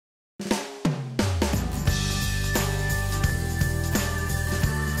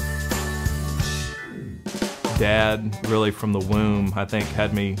dad, really from the womb, I think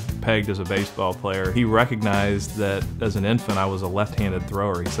had me pegged as a baseball player. He recognized that as an infant I was a left-handed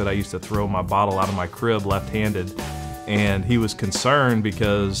thrower. He said I used to throw my bottle out of my crib left-handed, and he was concerned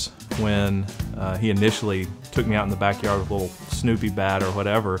because when he initially took me out in the backyard with a little Snoopy bat or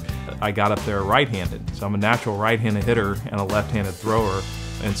whatever, I got up there right-handed. So I'm a natural right-handed hitter and a left-handed thrower,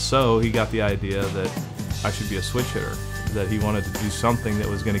 and so he got the idea that I should be a switch hitter, that he wanted to do something that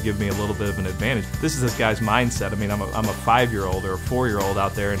was going to give me a little bit of an advantage. This is this guy's mindset. I mean, I'm a 5-year-old or a 4-year-old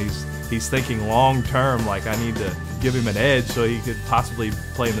out there, and he's thinking long-term, like I need to give him an edge so he could possibly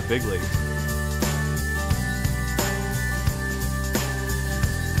play in the big leagues.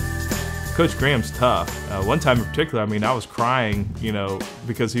 Coach Graham's tough. One time in particular, I mean, I was crying,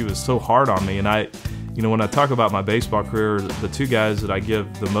 because he was so hard on me. And when I talk about my baseball career, the two guys that I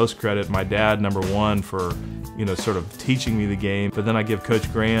give the most credit, my dad, number one, for sort of teaching me the game, but then I give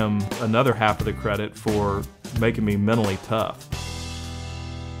Coach Graham another half of the credit for making me mentally tough.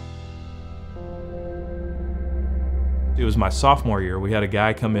 It was my sophomore year. We had a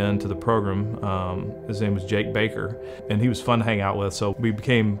guy come into the program, his name was Jake Baker, and he was fun to hang out with, so we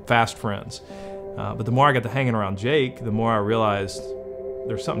became fast friends. But the more I got to hanging around Jake, the more I realized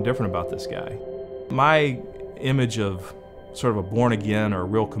there's something different about this guy. My image of sort of a born-again or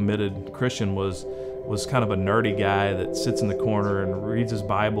real committed Christian was kind of a nerdy guy that sits in the corner and reads his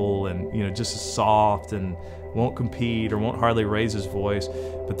Bible and just is soft and won't compete or won't hardly raise his voice.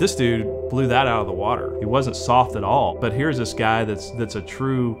 But this dude blew that out of the water. He wasn't soft at all. But here's this guy that's a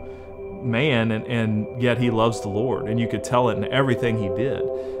true man, and yet he loves the Lord, and you could tell it in everything he did.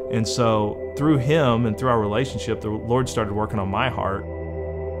 And so through him and through our relationship, the Lord started working on my heart.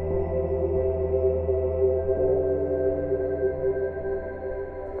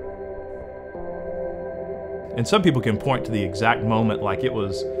 And some people can point to the exact moment, like it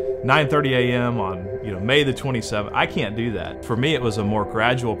was 9:30 a.m. on May the 27th. I can't do that. For me, it was a more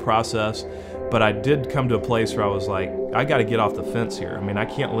gradual process, but I did come to a place where I was like, I got to get off the fence here. I mean, I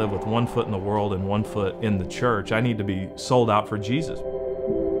can't live with one foot in the world and one foot in the church. I need to be sold out for Jesus.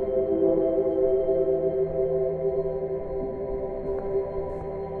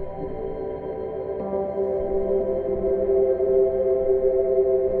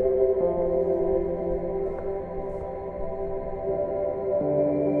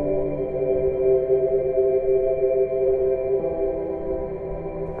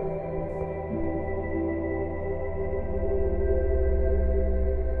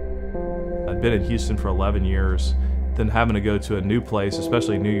 I'd been in Houston for 11 years, then having to go to a new place,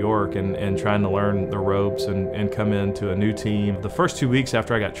 especially New York, and trying to learn the ropes and come into a new team. The first 2 weeks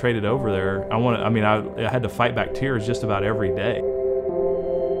after I got traded over there, I had to fight back tears just about every day.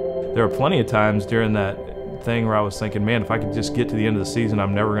 There were plenty of times during that thing where I was thinking, man, if I could just get to the end of the season,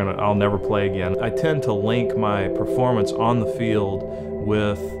 I'll never play again. I tend to link my performance on the field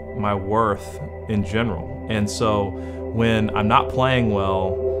with my worth in general. And so when I'm not playing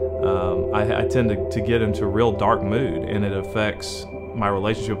well, I tend to get into a real dark mood, and it affects my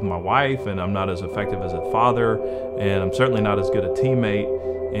relationship with my wife, and I'm not as effective as a father, and I'm certainly not as good a teammate,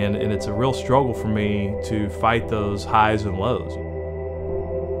 and it's a real struggle for me to fight those highs and lows.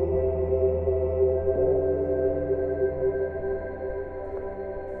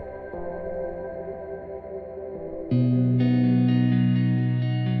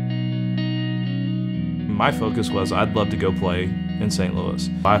 My focus was I'd love to go play in St. Louis.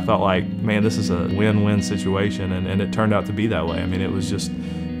 I felt like, man, this is a win-win situation, and it turned out to be that way. I mean, it was just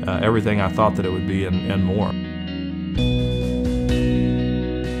everything I thought that it would be and more.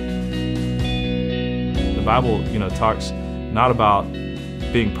 The Bible, talks not about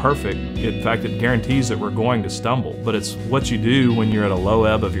being perfect. In fact, it guarantees that we're going to stumble, but it's what you do when you're at a low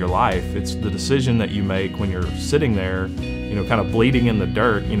ebb of your life. It's the decision that you make when you're sitting there, kind of bleeding in the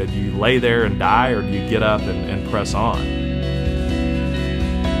dirt. Do you lay there and die, or do you get up and press on?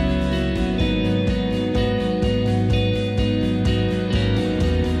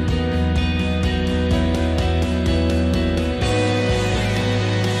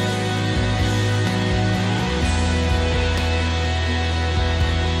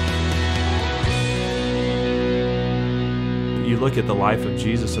 You look at the life of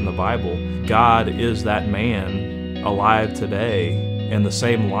Jesus in the Bible, God is that man alive today, and the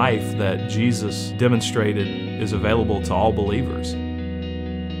same life that Jesus demonstrated is available to all believers.